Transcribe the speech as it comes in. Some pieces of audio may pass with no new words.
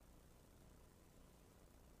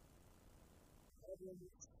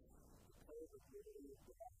evidence the capability of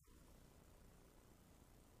God.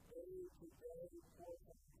 Day to day,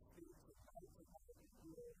 portion speaks of 1900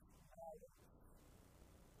 years Alex.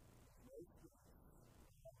 Most of us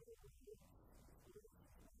have overlooked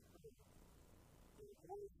the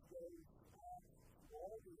Lord says, ask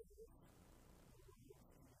all the others.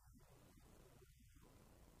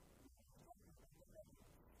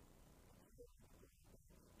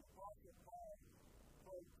 Apostle Paul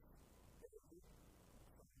quotes David.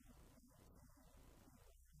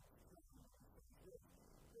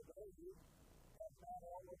 For those who have not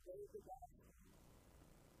all obeyed the gospel,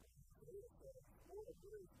 they said, all of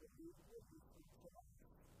this will be witness to Christ.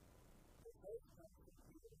 The faith comes from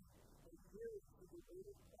here, and here is to the word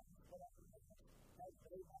of Christ, but I know as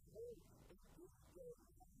they have heard it, this day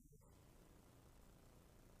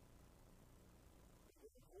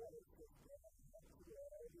the Lord is the God of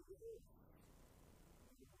all the world.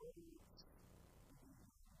 The Lord is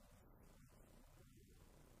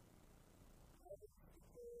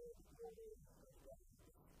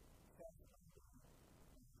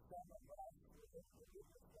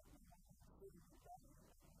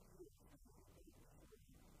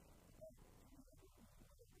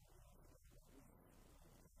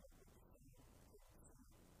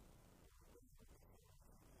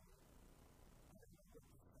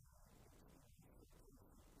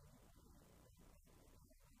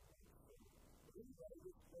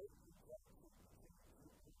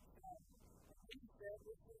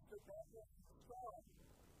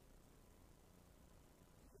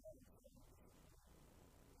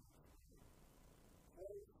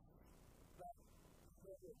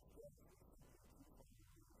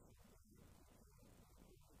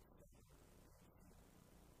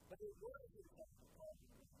but it wasn't just the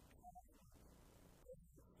problem of time. It's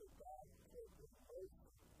just the God of the person.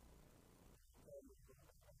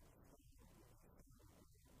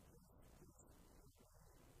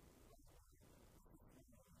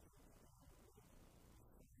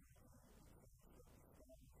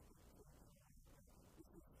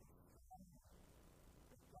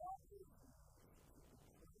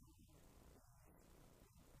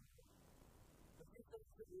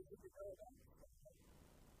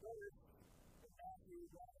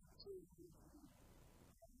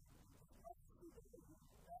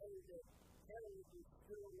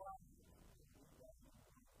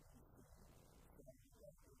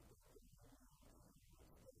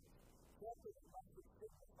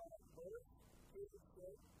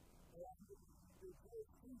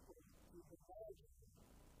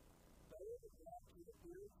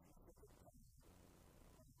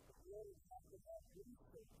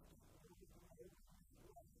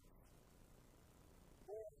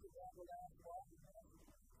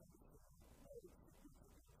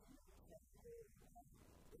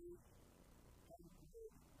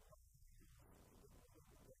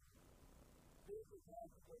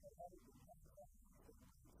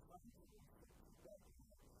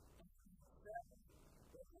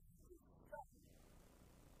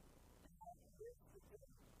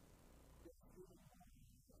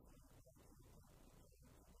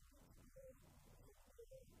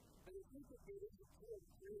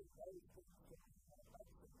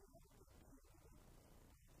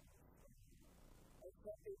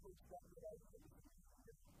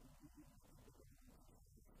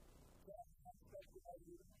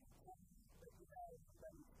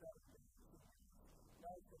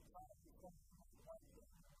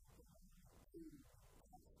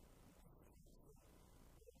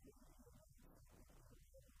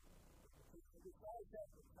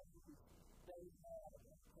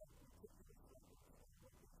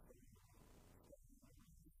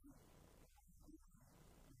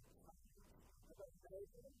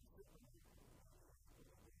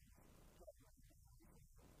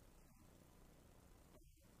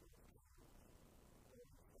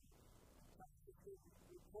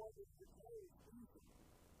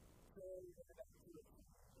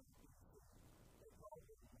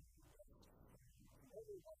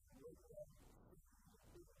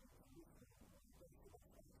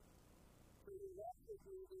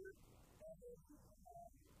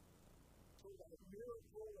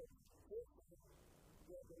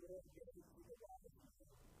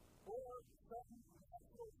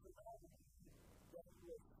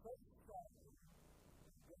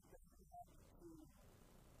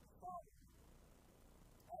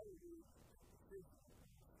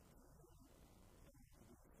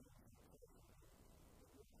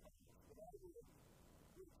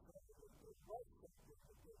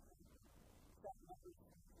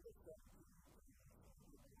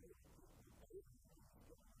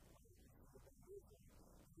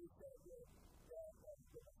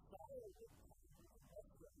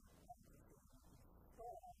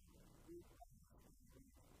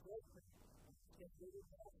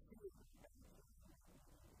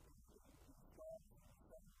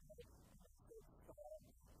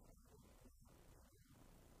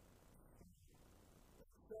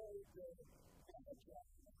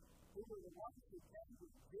 who were the ones who came to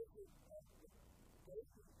visit at the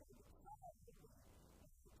basis of the tribe of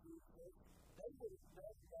Jesus, they would have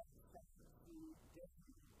read that chapter to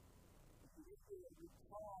David. If you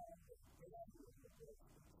recall the Daniel of this,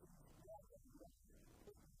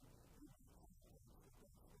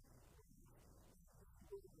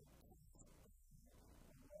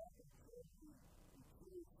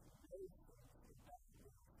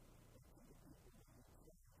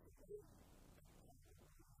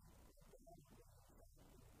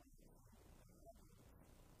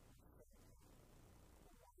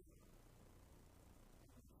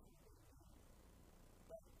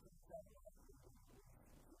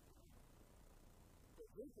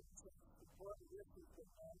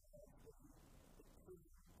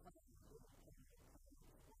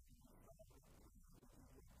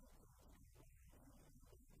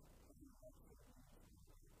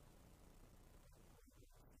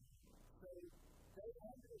 they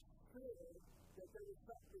understood that there was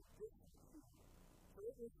something different. So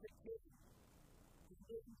it was the king who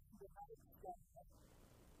didn't see the night sky.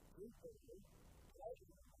 Recently,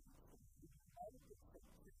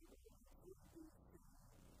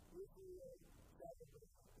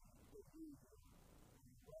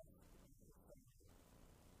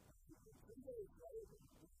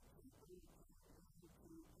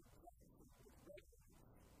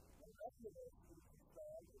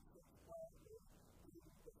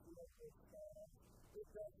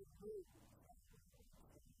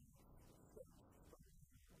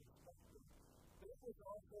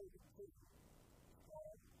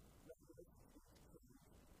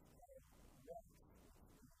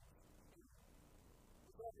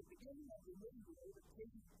 at the beginning of the video, the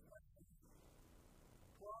king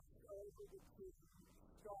crossed over the king's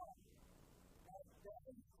sky. As that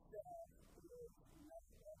himself was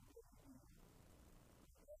left up with him.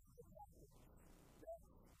 That's what happened. That's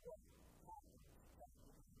what happened.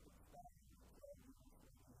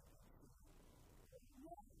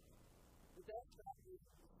 But that's not the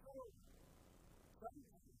story.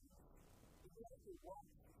 Sometimes, if you actually watch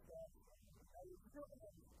the stuff, you don't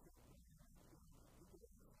have to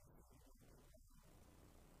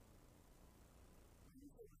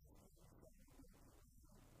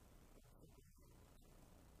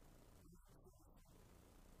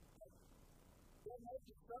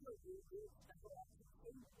some of you is never actually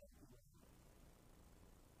seen it.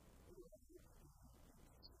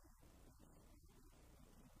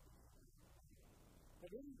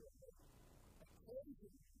 But anyway,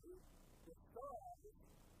 occasionally, the sun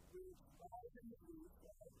will rise in the east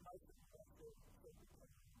as much as possible.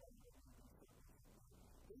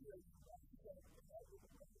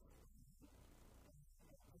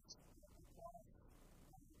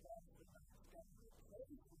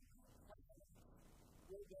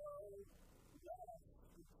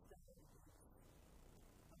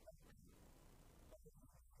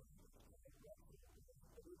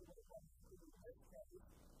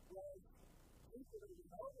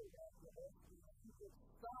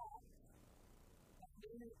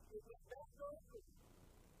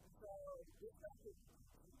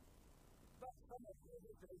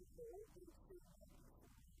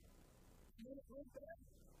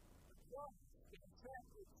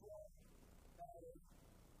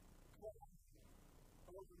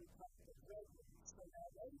 Over the top of the building. So now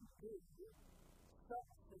they do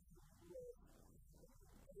something with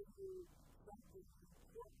they do something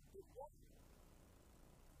important to what?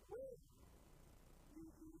 When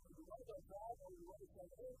you want to go back or you want to say,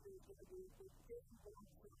 hey, there's going to be this thing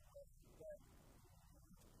going to that.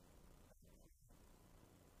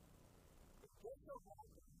 It just so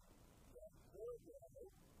happens that their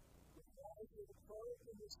way, the guys that are closed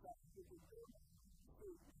in the sky, is a good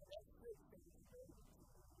food. That's good thing to do.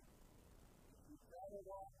 Rather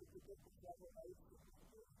than to get the revelation,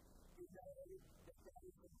 we know that that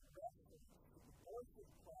is the best of the voice of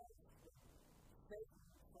Christ, Satan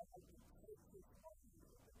tried to take his money.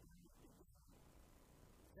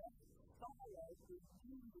 That followed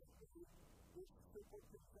immediately with triple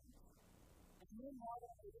defense. And then now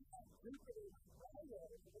that we have Jupiter's fire,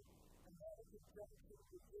 and that is the junction of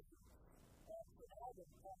the vision. So now the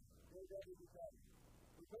time, we're ready to go.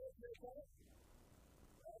 We're going to take that?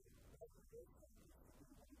 Right? That's the first one.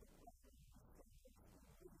 That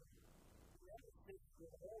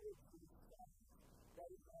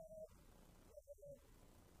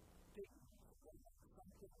is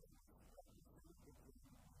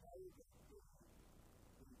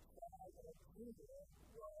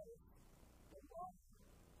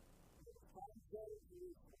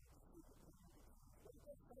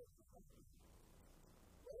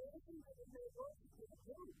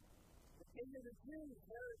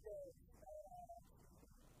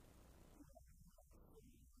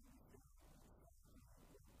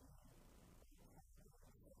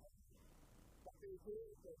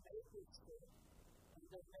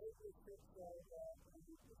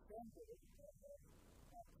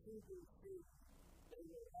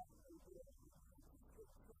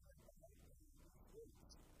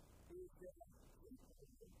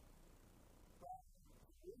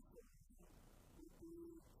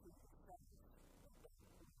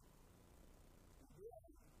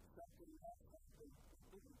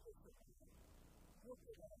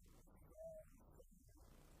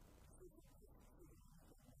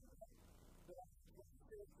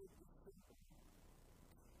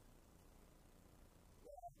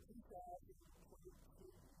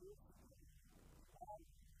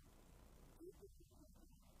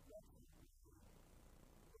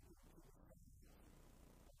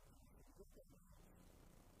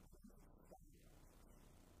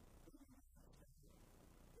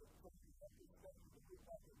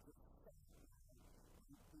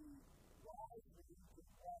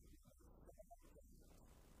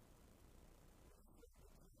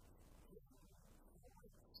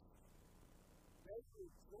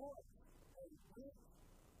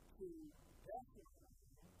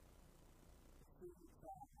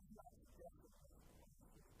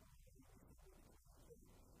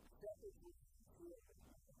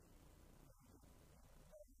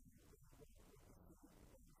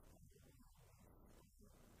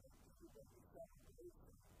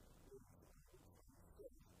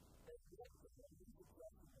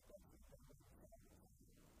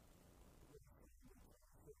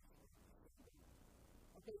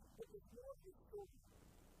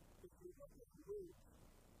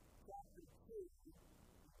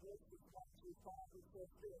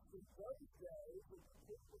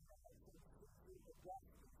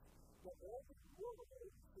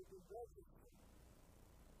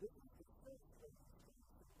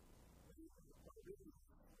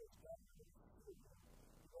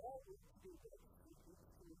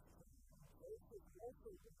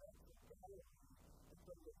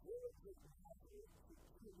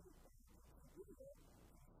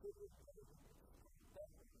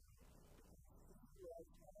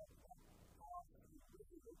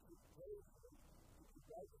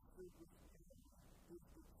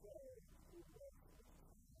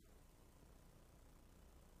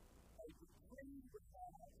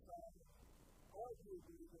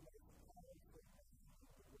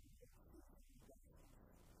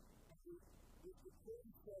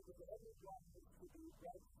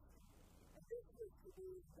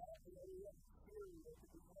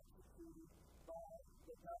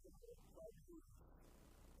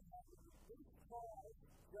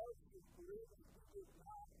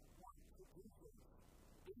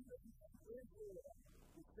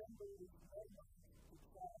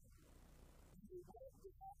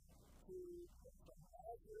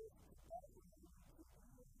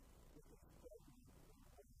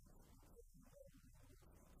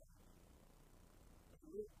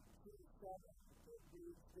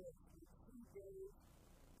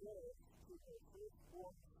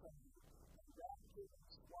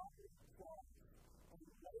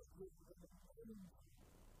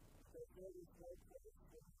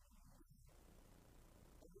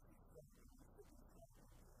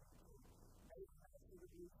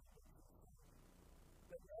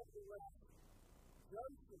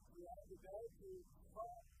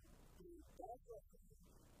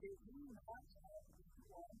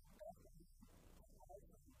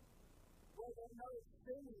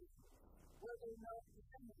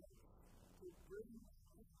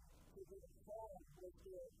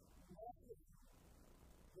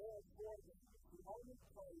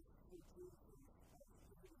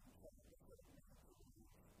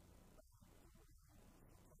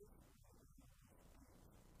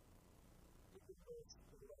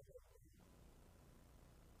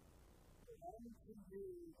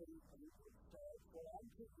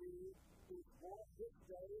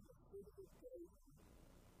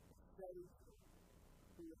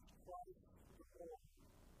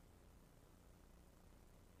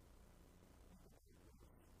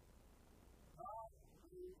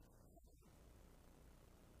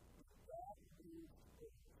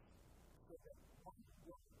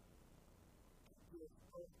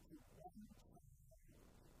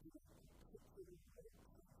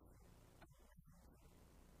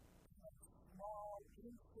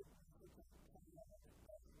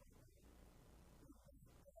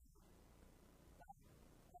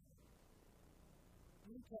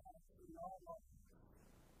sometimes in our lives,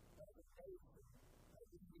 as a nation, as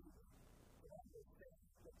a people, to understand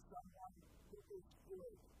that someone who is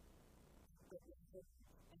good, that is good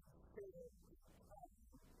and fair and kind,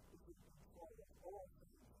 is in control of all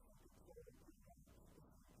things, in control of the life,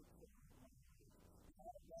 is in control of the life.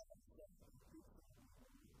 How that affects the future of the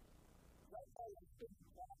world. That's why I think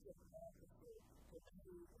back as an officer, to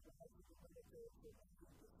me, as a head of the military, to me,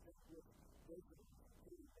 distinguished visitors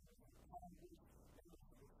to Congress, members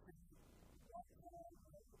of the Senate, one time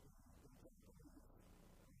President, and Japanese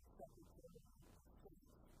Secretary of State.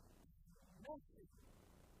 Nothing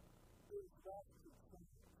is left to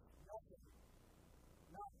change. Nothing.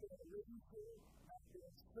 Not their leadership, not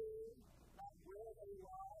their food, not where they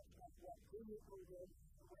live, not what vehicle they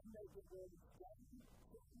when they get ready to go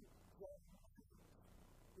to their lives.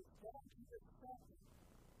 It's down to the second.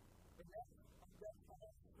 And that's my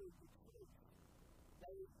attitude to truth.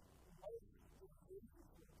 They most diseases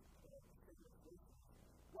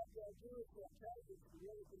what they'll do is they'll tell you it's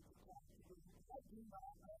really good to talk to me. I do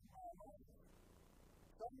not know my life.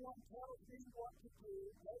 Someone tells me what to do,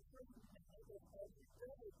 they bring me to this every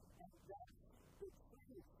day, and that's the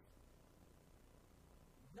truth.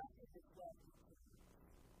 Nothing is left to change,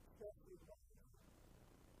 especially right now.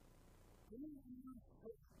 Do you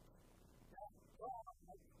think that God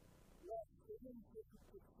left anything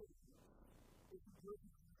to change if He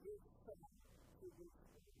didn't give Son to this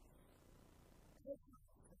world? Everything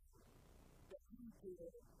that He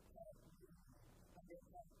did has meaning, and it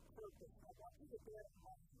has purpose. I want you to bear in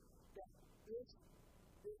mind that this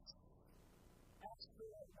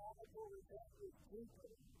astronomical event is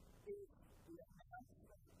deeper is the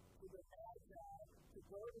announcement to the Magi to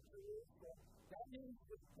go to Jerusalem. That means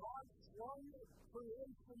that God swung His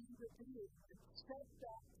creation into being and set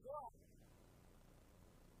that clock.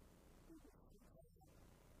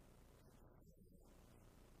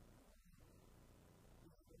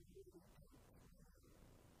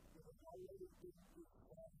 Everything is the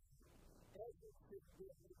same.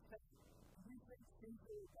 Do you think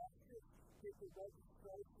Caesar Augustus did the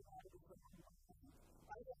registration out of his own mind?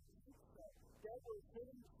 I don't think so. There were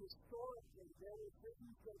things historically, there were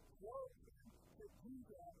things that drove him to do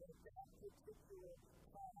that at that particular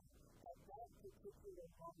time, at that particular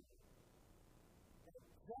moment. At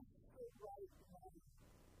just the right moment.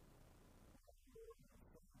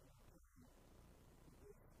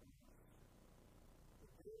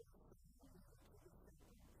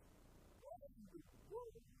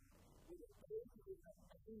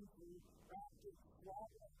 After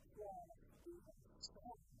swap and swap, we have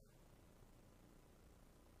stopped.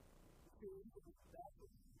 See, that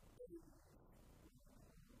was baby.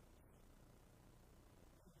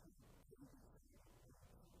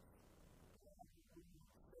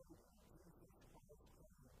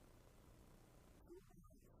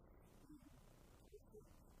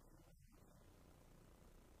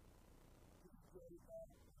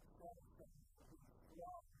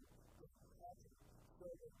 So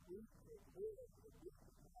that we could live, that we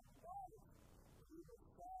could have life, that we would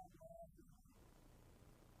find life in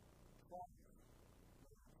Christ.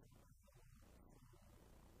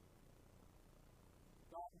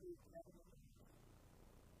 God moved heaven and earth.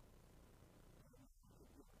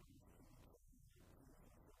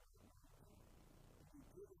 He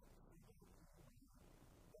did it.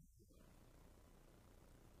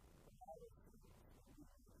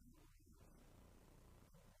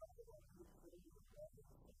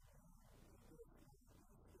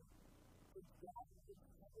 God is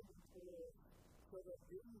heaven and earth so that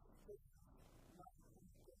these things might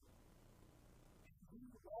happen. And He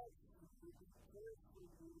loves you, He cares for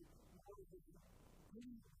you more than you do.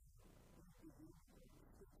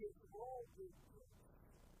 Because all good